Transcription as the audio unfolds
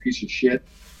piece of shit.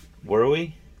 Were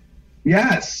we?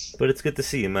 Yes. But it's good to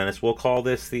see you, Menace. We'll call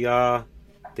this the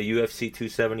UFC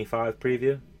 275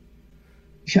 preview.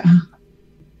 Yeah.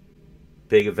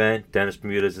 Big event. Dennis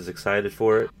Bermudez is excited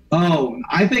for it. Oh,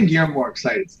 I think you're more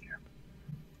excited than him.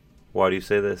 Why do you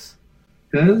say this?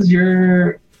 Because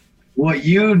you're what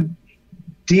you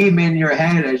deem in your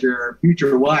head as your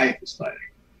future wife is fighting.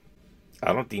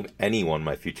 I don't deem anyone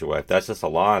my future wife. That's just a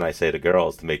line I say to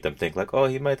girls to make them think like, oh,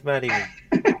 he might marry me.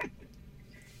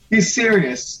 He's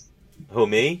serious. Who,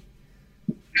 me?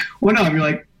 Well, no, you're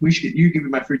like, you give me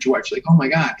my future wife. She's like, oh my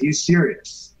God, he's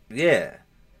serious. Yeah.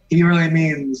 He really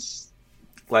means...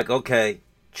 Like, okay,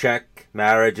 check.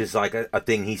 Marriage is like a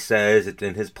thing he says. It's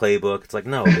in his playbook. It's like,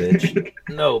 no, bitch.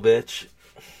 No, bitch.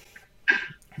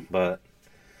 But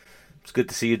it's good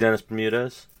to see you, Dennis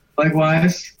Bermudez.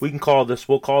 Likewise. We'll call this a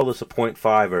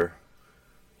 0.5er.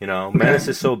 You know, okay. Menace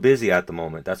is so busy at the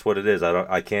moment. That's what it is.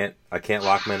 I can't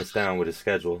lock Menace down with his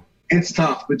schedule. It's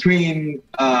tough between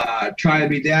trying to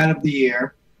be dad of the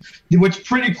year. What's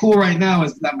pretty cool right now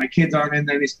is that my kids aren't in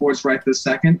any sports right this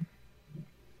second.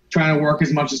 Trying to work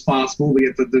as much as possible to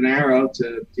get the dinero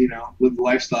to, live the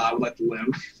lifestyle I would like to live.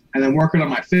 And then working on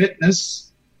my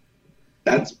fitness.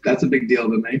 That's a big deal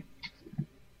to me.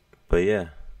 But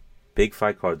yeah, big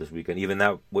fight card this weekend. Even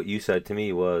that, what you said to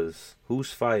me was,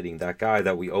 who's fighting? That guy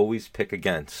that we always pick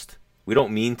against. We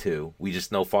don't mean to. We just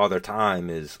know Father Time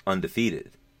is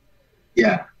undefeated.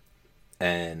 Yeah.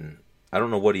 And I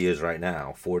don't know what he is right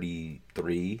now.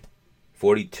 43?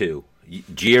 42.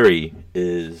 Jiri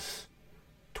is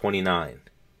 29.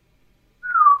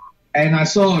 And I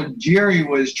saw Jiri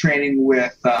was training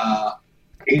with,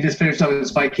 he just finished up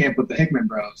his fight camp with the Hickman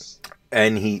Bros.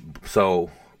 And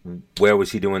where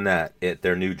was he doing that? At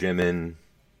their new gym in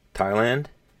Thailand?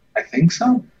 I think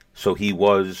so. So he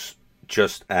was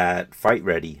just at Fight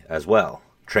Ready as well,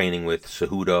 training with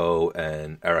Cejudo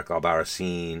and Eric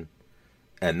Albarracin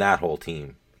and that whole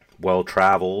team.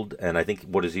 Well-traveled, and I think,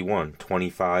 what has he won?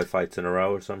 25 fights in a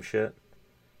row or some shit?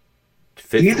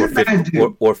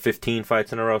 15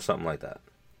 fights in a row, something like that.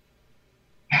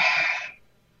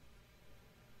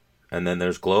 And then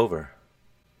there's Glover.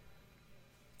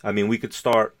 I mean, we could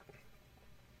start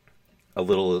a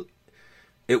little...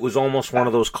 It was almost one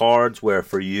of those cards where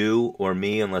for you or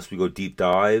me, unless we go deep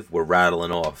dive, we're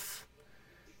rattling off.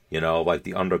 Like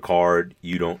the undercard,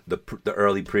 you don't... The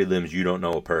early prelims, you don't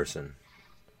know a person.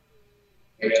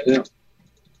 Yeah, I do.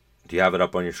 Do you have it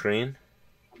up on your screen?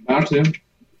 I'm about to.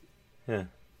 Yeah.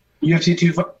 UFC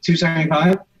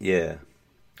 275? Yeah.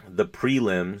 The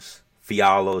prelims,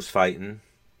 Fialo's fighting.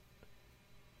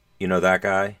 You know that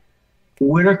guy?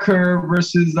 Whitaker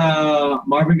versus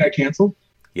Marvin got canceled?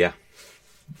 Yeah.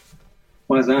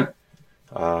 Why is that?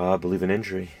 I believe an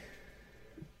injury.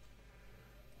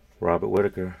 Robert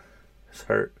Whitaker is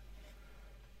hurt.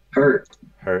 Hurt.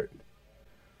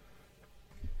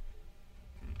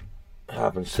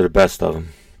 Happens to the best of them.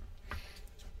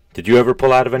 Did you ever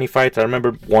pull out of any fights? I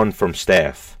remember one from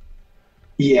staff.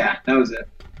 Yeah, that was it.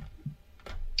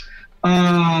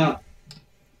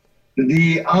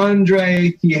 The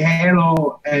Andre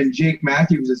Fijero and Jake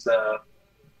Matthews is a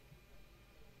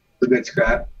good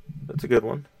scrap. That's a good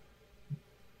one.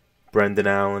 Brendan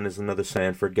Allen is another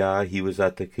Sanford guy. He was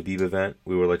at the Khabib event.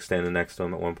 We were standing next to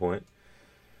him at one point.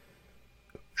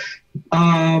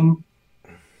 Andre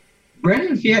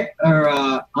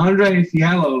Fijero,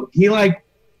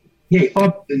 he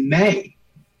fought in May.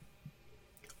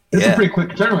 This is a pretty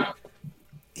quick turnaround.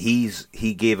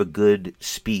 He gave a good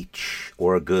speech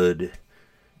or a good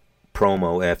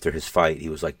promo after his fight. He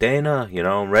was like, Dana,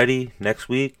 I'm ready next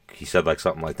week. He said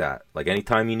something like that.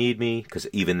 Anytime you need me, because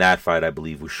even that fight, I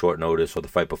believe, was short notice, or the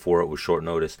fight before it was short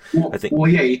notice. You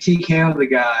TKO'd the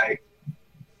guy.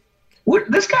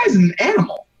 This guy's an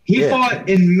animal. He fought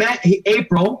in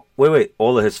April. Wait.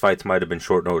 All of his fights might have been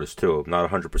short notice, too. Not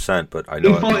 100%, but I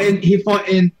know. He fought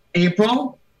in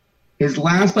April. His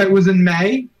last fight was in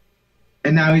May.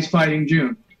 And now he's fighting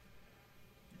June.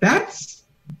 That's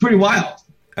pretty wild.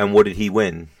 And what did he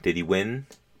win? Did he win?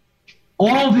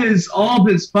 All of his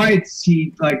fights,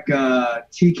 he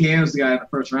TKOs the guy in the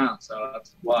first round, so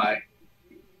that's why.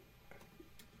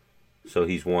 So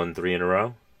he's won 3 in a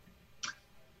row?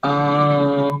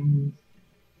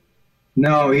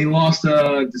 No, he lost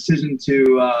a decision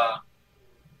to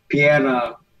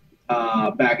Pieta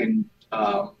back in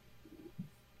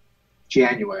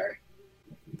January.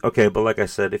 Okay, but like I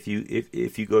said, if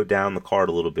you go down the card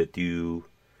a little bit, do you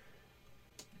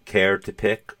care to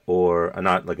pick, or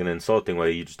not like an insulting way?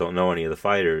 You just don't know any of the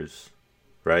fighters,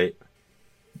 right?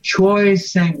 Choi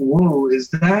Sang-woo, is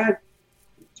that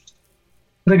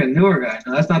like a newer guy?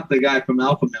 No, that's not the guy from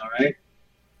Alpha Male, right?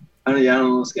 I don't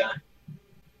know this guy.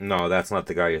 No, that's not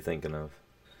the guy you're thinking of.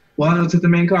 Well, let's hit the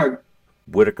main card.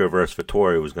 Whitaker versus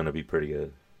Vittori was going to be pretty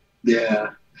good.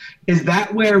 Yeah. Is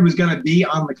that where it was going to be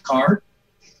on the card?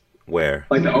 Where?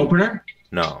 Like the opener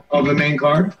No. of the main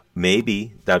card?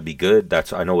 Maybe that'd be good.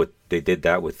 I know what they did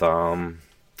that with Gaethje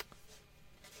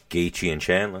and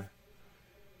Chandler.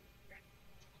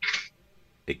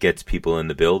 It gets people in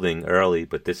the building early,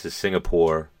 but this is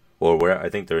Singapore, or where I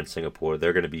think they're in Singapore.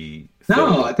 They're going to be.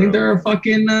 No, I think they're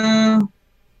fucking.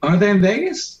 Aren't they in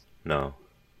Vegas? No,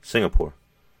 Singapore.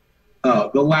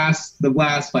 Oh, the last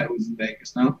fight was in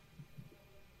Vegas. No.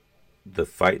 The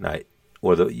fight night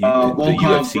or the Volkov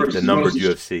UFC, the numbered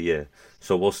versus... UFC. Yeah.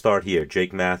 So we'll start here.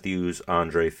 Jake Matthews,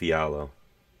 Andre Fiallo.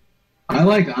 I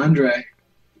like Andre.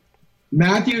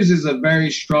 Matthews is a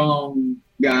very strong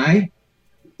guy,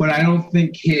 but I don't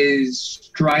think his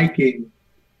striking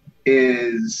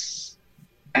is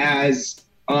as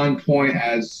on point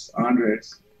as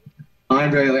Andre's.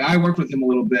 Andre, like, I worked with him a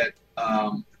little bit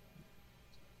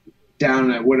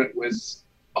down at what it was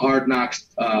Hard Knocks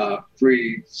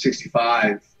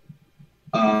 365.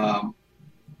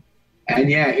 And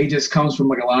yeah, he just comes from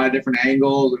like a lot of different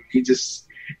angles, and he just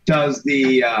does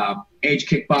the H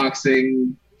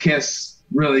kickboxing kiss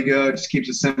really good. Just keeps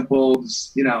it simple.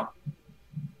 Just,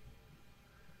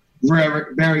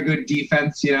 very, very good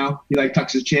defense. He like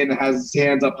tucks his chin, has his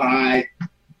hands up high.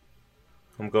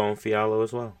 I'm going Fiallo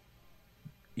as well.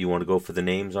 You want to go for the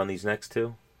names on these next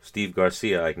two? Steve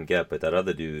Garcia, I can get, but that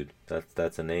other dude,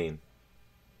 that's a name.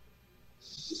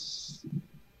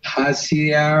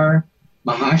 Hasiar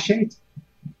Mahashet?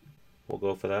 We'll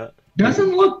go for that.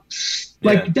 Doesn't look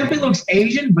definitely looks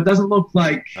Asian, but doesn't look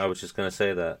like. I was just gonna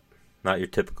say that. Not your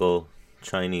typical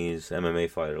Chinese MMA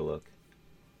fighter look.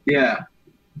 Yeah.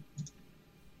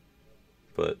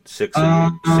 But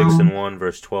 6-1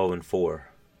 versus 12-4.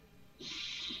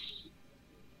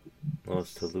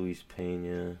 Lost to Luis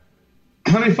Pena.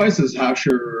 How many fights does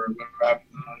Hauscher have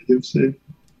in the UFC?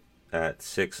 At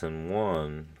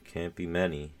 6-1, can't be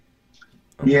many.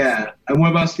 Yeah, and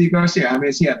what about Steve Garcia? How many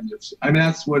does he have in the UFC? I mean,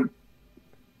 that's what.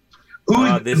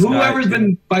 Whoever's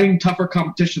been fighting tougher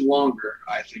competition longer,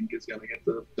 I think, is going to get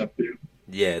the W.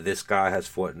 Yeah, this guy has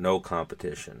fought no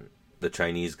competition. The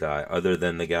Chinese guy, other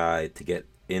than the guy to get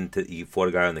into. He fought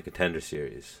a guy in the Contender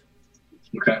Series.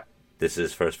 Okay. This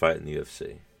is his first fight in the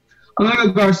UFC. I'm going to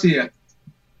go Garcia.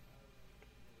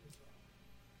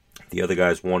 The other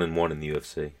guy's 1-1 in the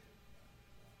UFC.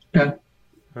 Okay.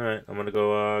 All right, I'm going to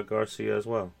go Garcia as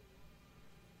well.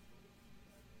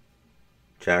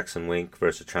 Jackson Wink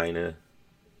versus China.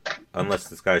 Unless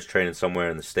this guy's training somewhere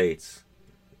in the States,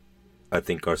 I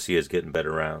think Garcia's getting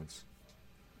better rounds.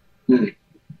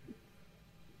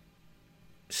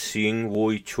 Seung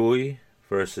Woo Choi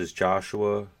versus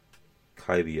Joshua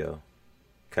Cabao.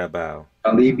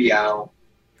 Kalibiao.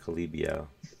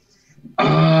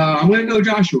 I'm going to go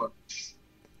Joshua.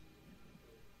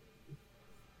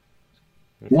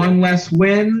 Okay. 1 less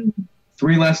win,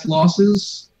 3 less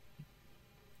losses.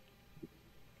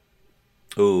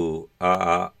 Ooh,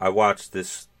 I watched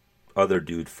this other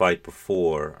dude fight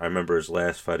before. I remember his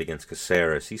last fight against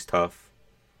Caceres. He's tough.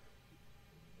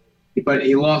 But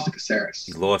he lost to Caceres.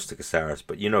 He lost to Caceres,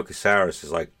 but Caceres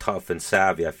is like tough and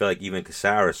savvy. I feel like even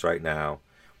Caceres right now,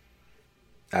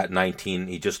 at 19,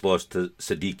 he just lost to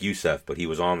Sadiq Youssef, but he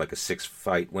was on like a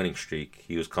 6-fight winning streak.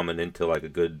 He was coming into like a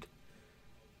good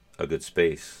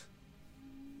space.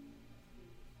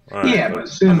 Right, yeah, but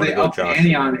as soon as they up the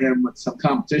ante on him with some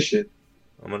competition.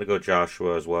 I'm going to go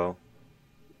Joshua as well.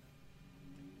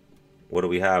 What do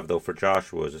we have, though, for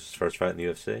Joshua? Is this his first fight in the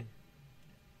UFC?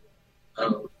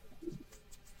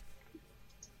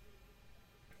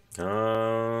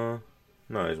 No,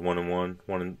 he's 1-1.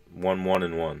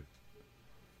 1-1.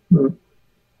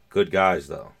 Good guys,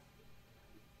 though.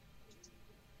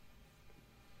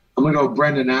 I'm going to go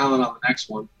Brendan Allen on the next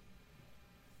one.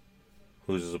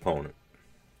 Who's his opponent?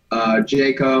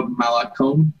 Jacob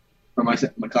Malakon. Or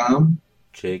Macam.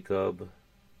 Jacob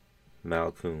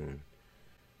Malkoon.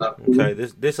 Okay,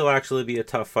 this will actually be a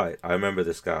tough fight. I remember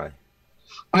this guy.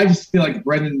 I just feel like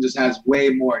Brendan just has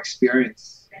way more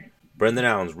experience. Brendan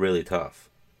Allen's really tough.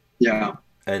 Yeah.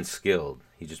 And skilled.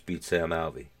 He just beat Sam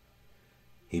Alvey.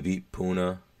 He beat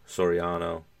Puna,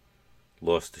 Soriano,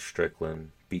 lost to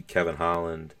Strickland, beat Kevin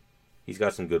Holland. He's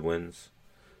got some good wins.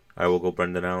 I will go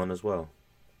Brendan Allen as well.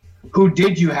 Who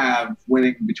did you have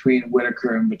winning between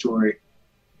Whitaker and Vittori?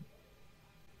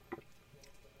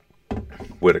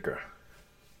 Whitaker.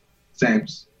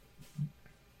 Sames.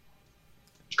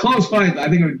 Close fight. I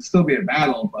think it would still be a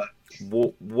battle, but...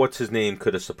 What's his name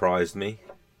could have surprised me.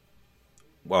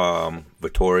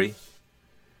 Vittori.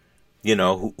 You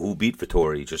know, who beat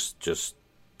Vettori? Just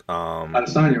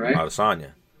Adesanya, right?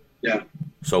 Adesanya. Yeah.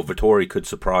 So Vettori could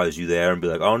surprise you there and be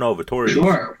like, oh no, Vettori.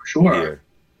 For sure. Here.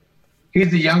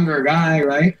 He's the younger guy,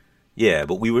 right? Yeah,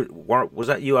 but was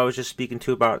that you I was just speaking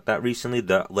to about that recently?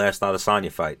 The last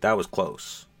Adesanya fight. That was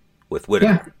close with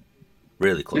Whittaker. Yeah.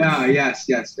 Really close. Yeah, yes.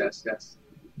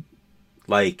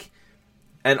 Like,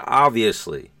 and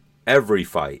obviously, every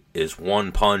fight is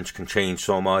one punch can change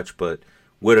so much, but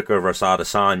Whittaker versus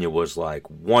Adesanya was like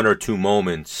one or two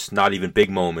moments, not even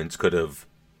big moments, could have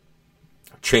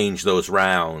changed those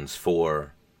rounds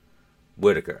for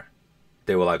Whittaker.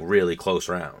 They were like really close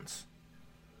rounds.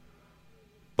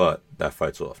 But that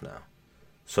fight's off now.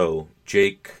 So,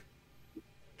 Jack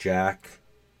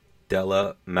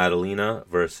Della Maddalena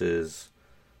versus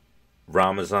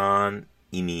Ramazan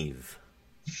Emeev.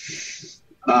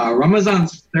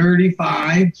 Ramazan's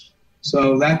 35,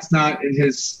 so that's not in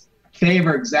his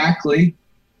favor exactly.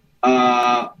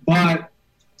 But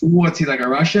what's he, like a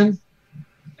Russian?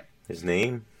 His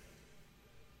name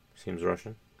seems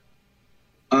Russian.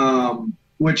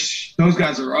 Which those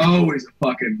guys are always a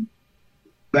fucking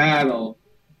battle.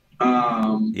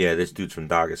 Yeah, this dude's from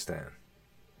Dagestan.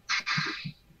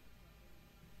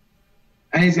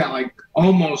 And he's got like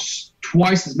almost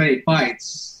twice as many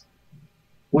fights.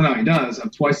 Well, no, he does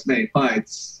have twice as many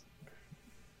fights.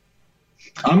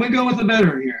 I'm going to go with the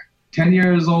veteran here. 10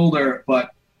 years older,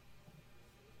 but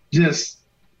just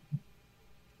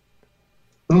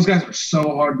those guys are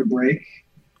so hard to break.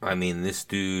 I mean, this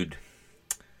dude...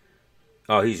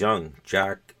 Oh, he's young.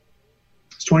 Jack...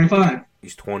 He's 25.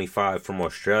 He's 25 from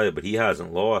Australia, but he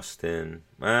hasn't lost in...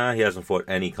 he hasn't fought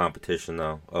any competition,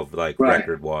 though, of, like,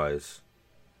 record-wise.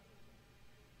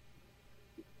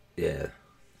 Yeah.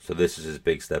 So this is his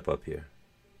big step up here.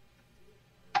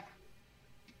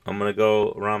 I'm going to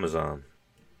go Ramazan.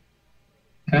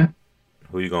 Okay.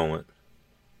 Who are you going with?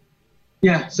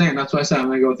 Yeah, same. That's what I said. I'm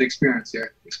going to go with the experience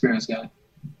here. Experience guy.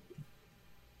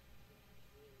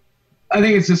 I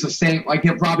think it's just the same. Like,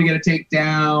 he'll probably get a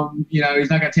takedown. You know,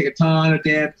 he's not going to take a ton of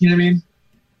damage. You know what I mean?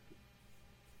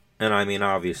 And, I mean,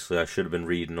 obviously, I should have been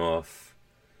reading off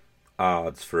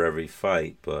odds for every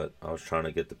fight, but I was trying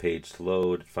to get the page to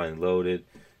load. Finally loaded.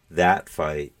 That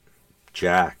fight,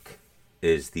 Jack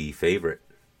is the favorite.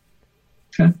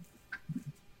 Okay.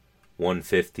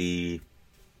 150,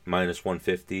 minus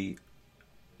 150.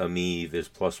 Emeev is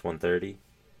plus 130.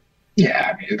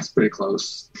 Yeah, I mean, it's pretty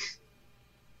close.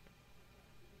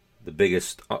 The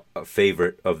biggest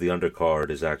favorite of the undercard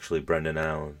is actually Brendan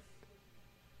Allen.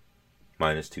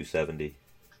 Minus 270.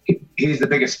 He's the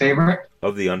biggest favorite?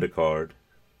 Of the undercard.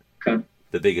 Okay.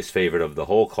 The biggest favorite of the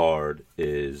whole card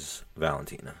is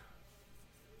Valentina.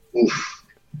 Oof.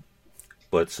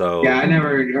 But so... Yeah, I never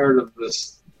heard of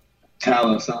this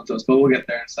Taila Santos, but we'll get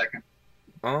there in a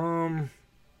second.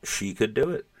 She could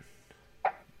do it.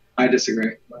 I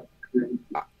disagree. But...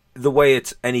 The way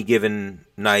it's any given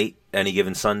night, any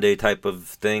given Sunday type of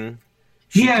thing.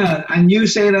 Yeah, and you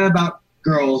say that about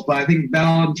girls, but I think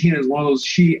Valentina is one of those,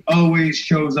 she always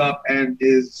shows up and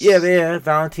is... Yeah,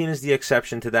 Valentina's the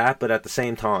exception to that, but at the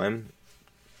same time,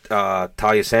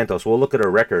 Taila Santos, we'll look at her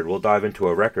record, we'll dive into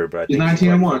her record, but I think she's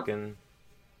like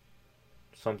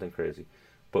something crazy.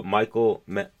 But Michael,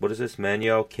 what is this,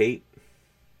 Manuel Cape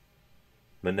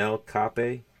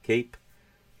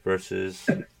versus...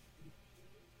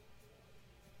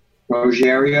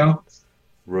 Rogério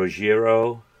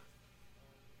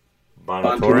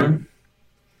Bonatorin.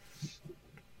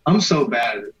 I'm so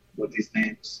bad with these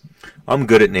names. I'm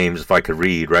good at names if I could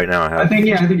read. Right now I think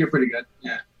you're pretty good.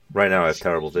 Yeah. Right now I have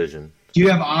terrible vision. Do you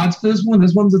have odds for this one?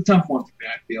 This one's a tough one for me,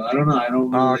 I feel. I don't know. I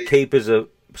don't really... Cape is a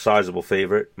sizable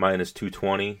favorite, minus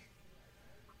 220.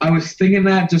 I was thinking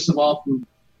that just of all from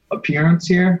appearance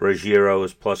here. Rogério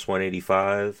is plus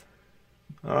 185.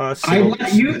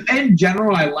 In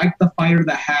general, I like the fighter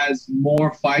that has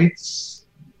more fights.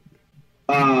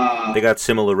 They got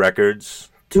similar records.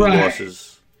 2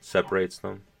 losses separates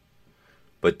them.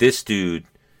 But this dude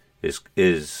is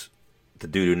the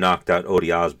dude who knocked out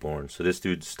Odie Osborne. So this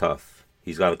dude's tough.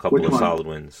 He's got a couple of solid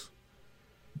wins.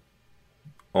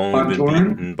 Only been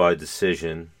beaten by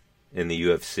decision in the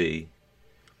UFC.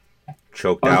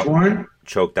 Choked out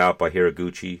by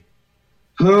Hiraguchi.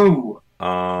 Who?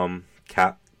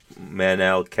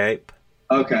 Manel Cape.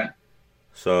 Okay.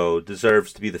 So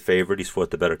deserves to be the favorite. He's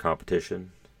fought the better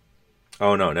competition.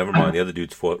 Oh no, never mind. The other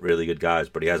dude's fought really good guys,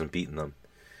 but he hasn't beaten them.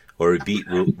 Or he beat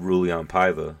Rulian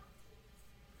Paiva.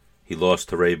 He lost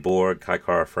to Ray Borg, Kai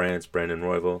Kara France, Brandon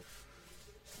Royval.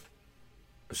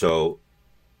 So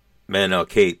Manel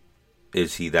Cape,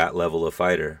 is he that level of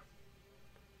fighter?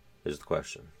 Is the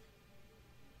question.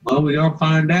 Well, we don't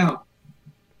find out.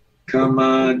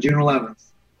 Come June 11th.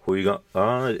 Who you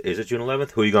going? Is it June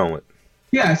 11th? Who are you going with?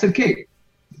 Yeah, I said Kate.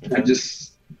 Okay. I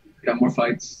just got more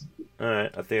fights. All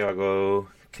right, I think I'll go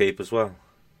Cape as well.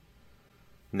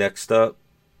 Next up,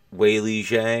 Weili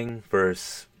Zhang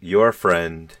versus your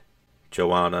friend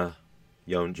Joanna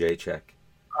Jędrzejczyk.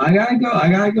 I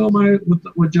gotta go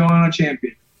with Joanna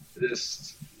champion.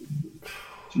 Just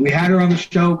we had her on the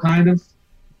show, kind of.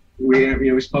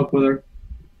 We spoke with her.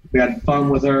 We had fun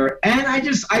with her, and I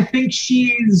think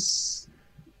she's.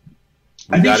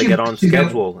 We got to get on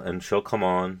schedule, and she'll come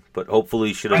on. But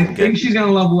hopefully, she doesn't. I think she's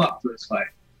gonna level up for this fight.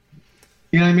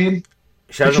 You know what I mean?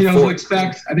 She knows what to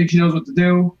expect. I think she knows what to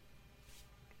do.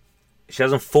 She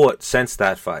hasn't fought since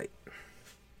that fight.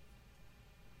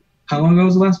 How long ago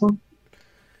was the last one?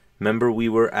 Remember, we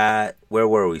were at, where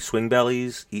were we? Swing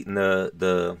Bellies, eating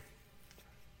the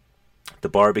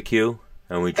barbecue,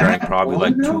 and we drank probably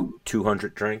like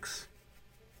 200 drinks.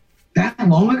 That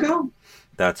long ago?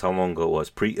 That's how long ago it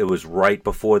was. It was right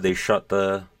before they shut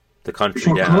the country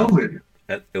before down. COVID.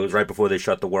 It was right before they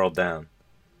shut the world down.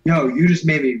 Yo, you just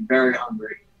made me very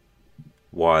hungry.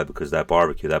 Why? Because that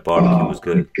barbecue was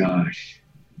good. Oh, my gosh.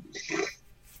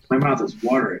 My mouth is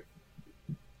watering.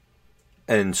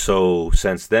 And so,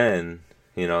 since then,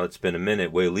 it's been a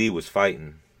minute. Weili was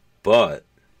fighting, but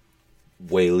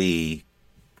Weili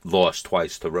lost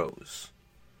twice to Rose.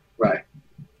 Right.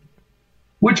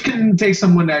 Which can take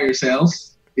someone out of your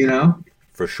sales,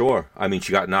 For sure. I mean,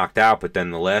 she got knocked out, but then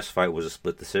the last fight was a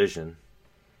split decision.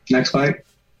 Next fight?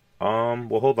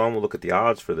 Well, hold on. We'll look at the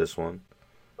odds for this one.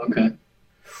 Okay.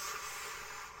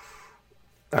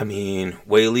 I mean,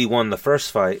 Weili won the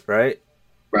first fight, right?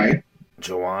 Right.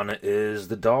 Joanna is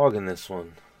the dog in this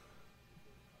one.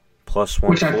 Plus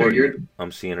 140. Which I figured.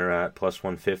 I'm seeing her at plus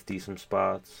 150 some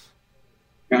spots.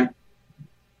 Okay.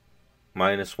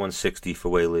 Minus 160 for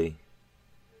Weili.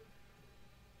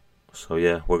 So,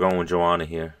 yeah, we're going with Joanna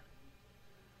here.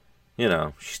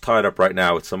 She's tied up right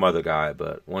now with some other guy,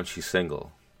 but once she's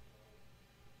single.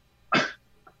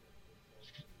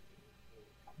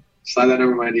 Slide that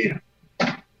over my DM.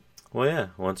 Well, yeah,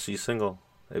 once she's single.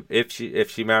 If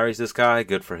she marries this guy,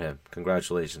 good for him.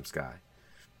 Congratulations, guy.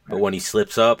 But when he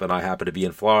slips up and I happen to be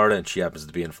in Florida and she happens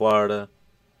to be in Florida.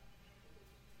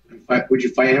 Would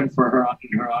you fight him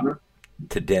in her honor?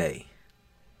 Today.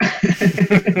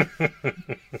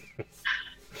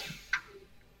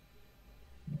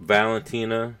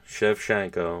 Valentina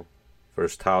Shevchenko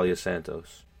versus Talia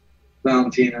Santos.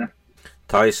 Valentina.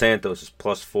 Talia Santos is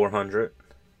plus 400.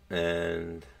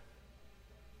 And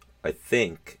I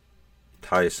think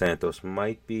Talia Santos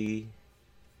might be...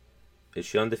 Is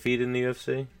she undefeated in the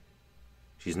UFC?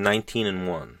 She's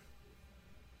 19-1.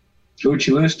 Who would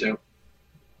she lose to?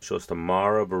 She lost to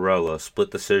Mara Borella, split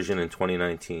decision in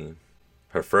 2019.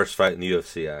 Her first fight in the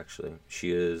UFC, actually.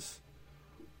 She is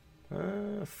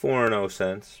 4-0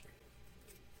 since.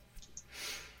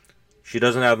 She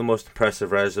doesn't have the most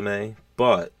impressive resume,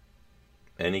 but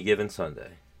any given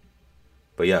Sunday.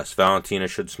 But yes, Valentina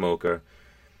should smoke her.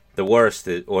 The worst,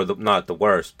 not the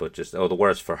worst, but just, the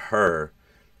worst for her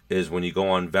is when you go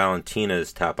on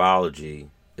Valentina's Tapology,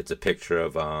 it's a picture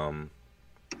of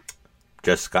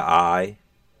Jessica Eye,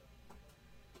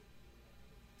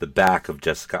 the back of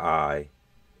Jessica Eye,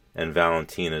 and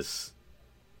Valentina's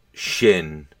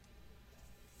shin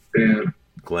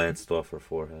glanced off her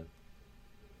forehead.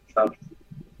 Tough.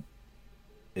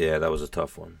 Yeah, that was a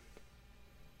tough one.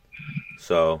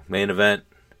 So, main event,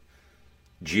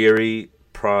 Jiri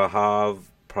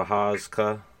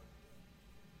Prochazka,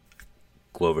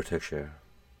 Glover Teixeira.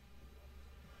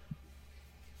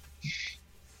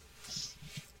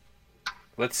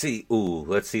 Let's see. Ooh,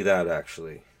 let's see that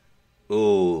actually.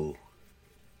 Ooh.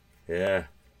 Yeah.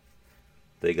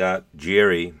 They got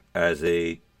Jiri as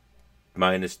a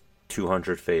minus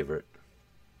 200 favorite.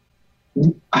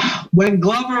 When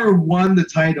Glover won the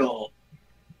title,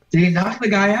 did he knock the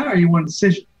guy out or he won a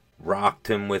decision? Rocked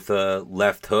him with a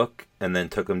left hook and then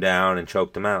took him down and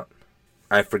choked him out.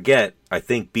 I forget. I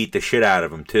think beat the shit out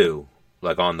of him too.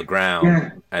 Like on the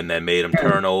ground. And then made him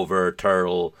turn over,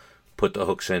 turtle, put the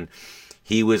hooks in.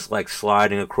 He was like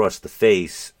sliding across the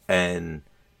face and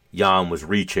Jan was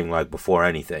reaching like before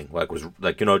anything. Like was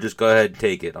like, just go ahead and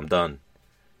take it. I'm done.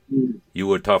 You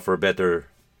were tougher, better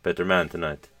man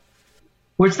tonight.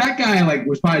 Which that guy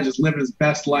was probably just living his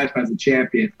best life as a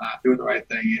champion, not doing the right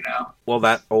thing, Well,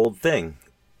 that old thing.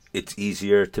 It's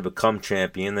easier to become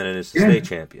champion than it is to stay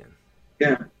champion.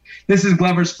 Yeah. This is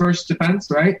Glover's first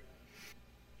defense, right?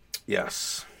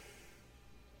 Yes.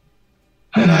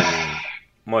 And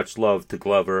much love to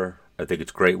Glover. I think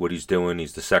it's great what he's doing.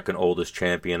 He's the second oldest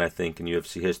champion, I think, in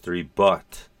UFC history.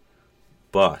 But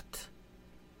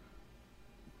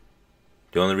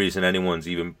The only reason anyone's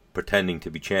even pretending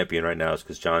to be champion right now is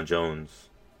because John Jones.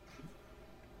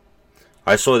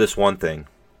 I saw this one thing.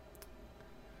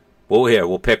 Well, here,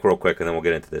 we'll pick real quick and then we'll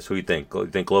get into this. Who do you think? You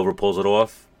think Glover pulls it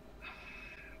off?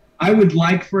 I would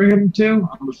like for him to.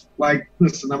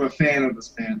 Listen, I'm a fan of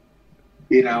this man.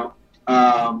 You know?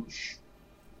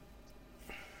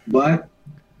 But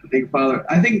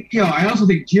I also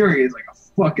think Jerry is like a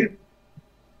fucking.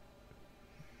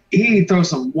 He throws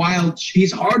some wild.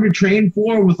 He's hard to train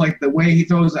for with like the way he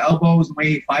throws the elbows, the way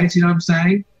he fights. You know what I'm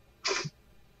saying?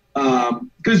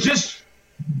 Because just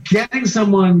getting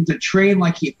someone to train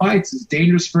like he fights is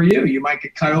dangerous for you. You might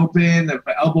get cut open, if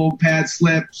the elbow pad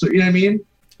slips. So, you know what I mean?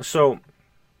 So,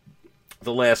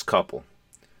 the last couple,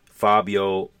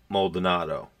 Fabio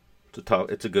Maldonado.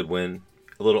 It's a good win.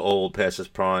 A little old past his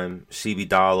prime. CB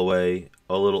Dollaway,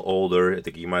 a little older. I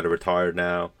think he might have retired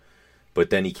now. But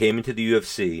then he came into the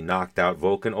UFC, knocked out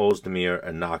Volkan Ozdemir,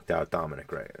 and knocked out Dominic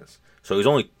Reyes. So he's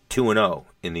only 2-0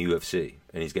 in the UFC,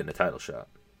 and he's getting a title shot.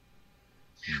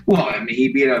 Well, I mean, he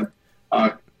beat a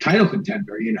title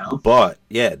contender, you know. But,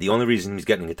 yeah, the only reason he's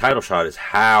getting a title shot is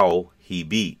how he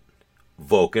beat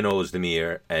Volkan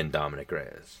Ozdemir and Dominic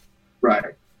Reyes.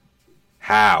 Right.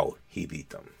 How he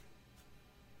beat them.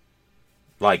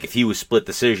 Like, if he was split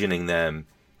decisioning them...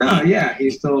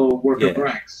 he's still working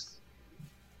ranks.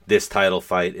 This title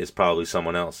fight is probably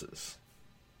someone else's.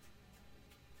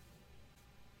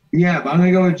 Yeah, but I'm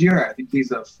going to go with Jira. I think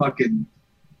he's a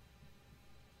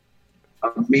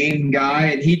mean guy,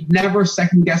 and he never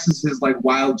second guesses his like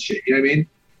wild shit. You know what I mean?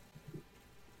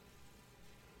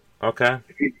 Okay.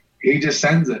 He just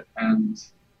sends it, and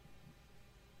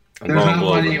there's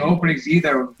not many openings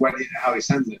either. How he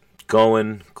sends it.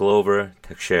 Going Glover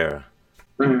Teixeira.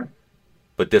 Mm-hmm.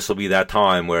 But this will be that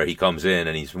time where he comes in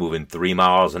and he's moving 3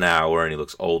 miles an hour and he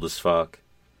looks old as fuck.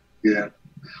 Yeah.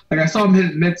 Like I saw him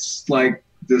hit mitts like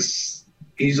this.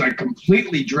 He's like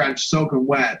completely drenched, soaking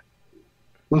wet.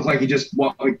 Looked like he just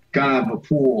got out of a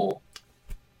pool.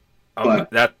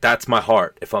 But that's my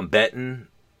heart. If I'm betting,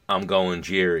 I'm going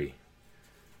Jerry.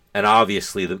 And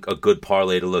obviously, a good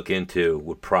parlay to look into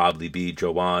would probably be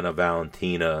Joanna,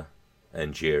 Valentina,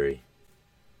 and Jerry.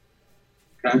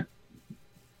 Okay.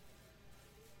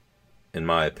 In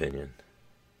my opinion.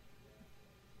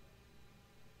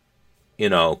 You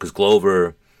know, because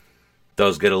Glover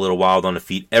does get a little wild on the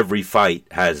feet. Every fight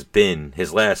has been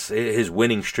his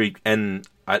winning streak, and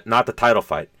not the title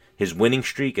fight. His winning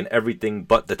streak and everything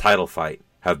but the title fight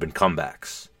have been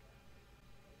comebacks.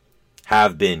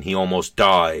 He almost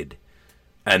died,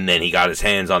 and then he got his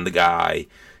hands on the guy,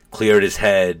 cleared his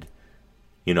head.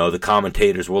 You know, the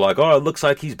commentators were like, oh, it looks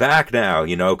like he's back now,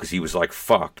 you know, because he was like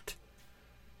fucked.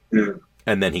 Yeah.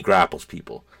 And then he grapples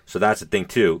people. So that's the thing,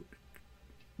 too.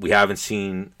 We haven't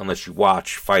seen, unless you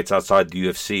watch fights outside the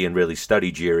UFC and really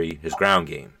study Jerry, his ground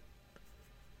game.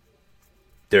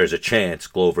 There's a chance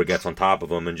Glover gets on top of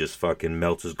him and just fucking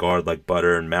melts his guard like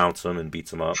butter and mounts him and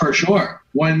beats him up. For sure.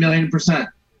 1,000,000%.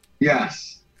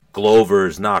 Yes.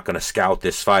 Glover's not going to scout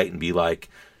this fight and be like,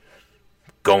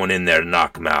 going in there to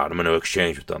knock him out. I'm going to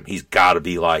exchange with him. He's got to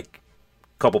be like,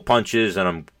 couple punches and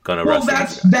I'm gonna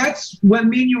wrestle. That's what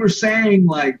me and you were saying,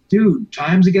 like, dude,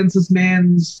 times against this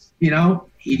man's, you know,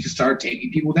 he just started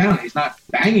taking people down. He's not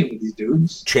banging with these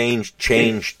dudes.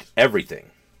 Changed everything.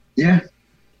 Yeah.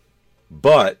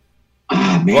 But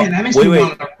that makes me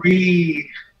want to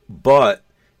But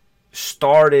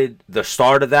the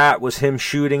start of that was him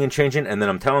shooting and changing, and then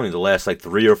I'm telling you, the last like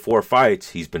 3 or 4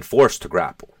 fights, he's been forced to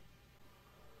grapple.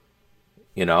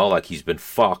 You know, like he's been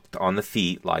fucked on the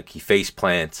feet, like he face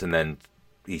plants and then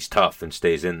he's tough and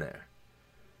stays in there.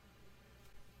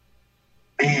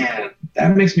 Man,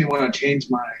 that makes me want to change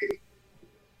my...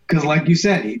 Because like you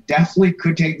said, he definitely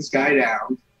could take this guy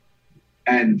down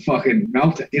and fucking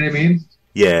melt it. You know what I mean?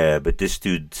 Yeah, but this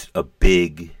dude's a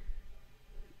big,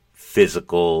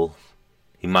 physical...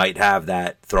 He might have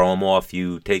that throw him off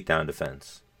you takedown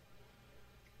defense.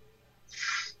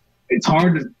 It's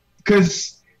hard to...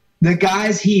 Because... The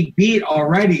guys he beat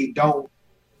already don't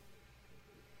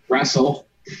wrestle.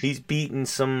 He's beaten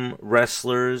some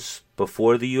wrestlers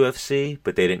before the UFC,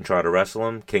 but they didn't try to wrestle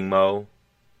him. King Mo.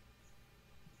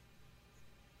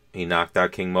 He knocked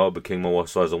out King Mo, but King Mo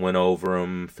also has a win over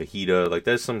him. Fajita. Like,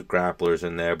 there's some grapplers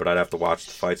in there, but I'd have to watch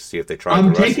the fights to see if they tried to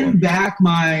wrestle him.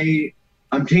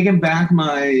 I'm taking back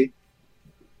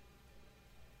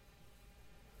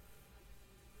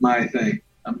my thing.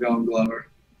 I'm going Glover.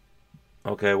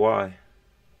 Okay, why?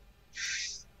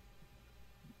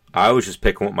 I was just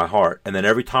picking with my heart. And then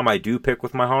every time I do pick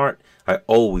with my heart, I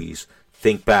always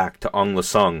think back to Ung La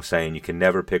Sung saying you can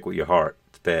never pick with your heart.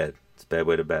 It's bad. It's a bad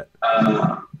way to bet.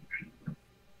 I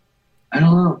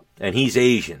and he's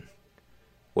Asian,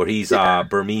 or he's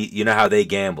Burmese. You know how they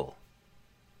gamble,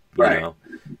 right?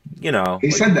 You know.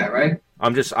 He said that, right?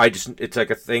 It's like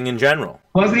a thing in general.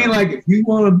 Wasn't he like, if you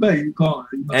want to bet, you call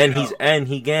it? And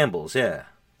he gambles, yeah.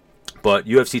 But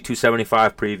UFC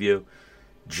 275 preview,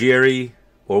 Jerry,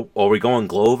 or are we going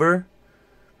Glover?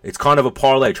 It's kind of a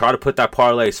parlay. Try to put that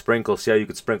parlay sprinkle. See how you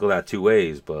could sprinkle that two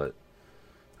ways. But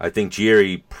I think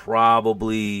Jerry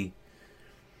probably.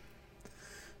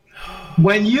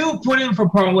 When you put in for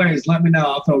parlays, let me know.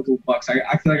 I'll throw $2.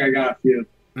 I feel like I got a few.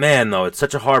 Man, though, it's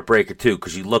such a heartbreaker, too,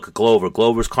 because you look at Glover.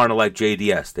 Glover's kind of like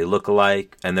JDS. They look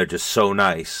alike, and they're just so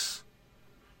nice.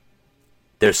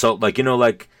 They're so, like, you know,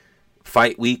 like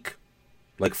Fight Week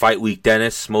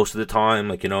Dennis most of the time.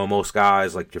 Like, you know, most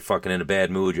guys, like, you're fucking in a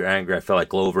bad mood, you're angry. I felt like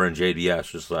Glover and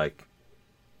JDS was like...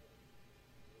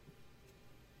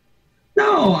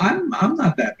 No, I'm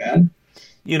not that bad.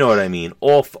 You know what I mean.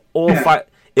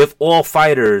 If all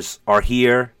fighters are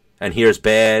here, and here's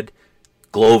bad,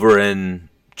 Glover and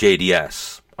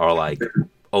JDS are like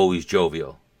always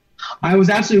jovial. I was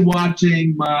actually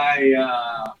watching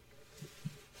my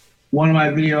one of my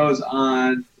videos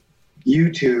on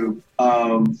YouTube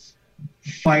of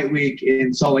Fight Week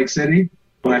in Salt Lake City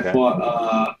when I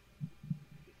fought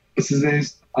what's his name?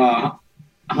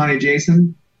 Honey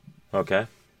Jason. Okay.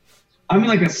 I'm in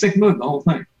like a sick mood the whole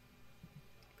thing.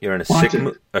 You're in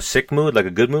a sick mood, like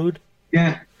a good mood?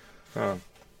 Yeah. Oh.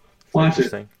 Watch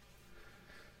it.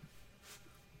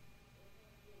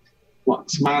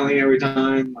 Smiling every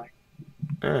time, like.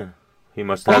 Yeah, he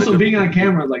must have. Also, being on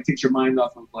camera like takes your mind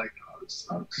off of like, oh, this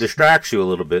sucks. Distracts you a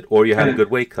little bit, or you had a good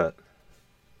weight cut.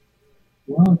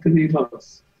 Well, it could be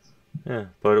both. Yeah,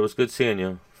 but it was good seeing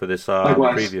you for this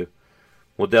preview.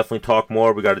 We'll definitely talk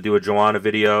more. We got to do a Joanna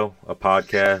video, a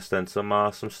podcast, and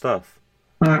some stuff.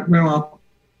 All right, very well.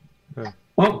 Yeah.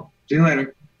 Well, see you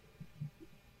later.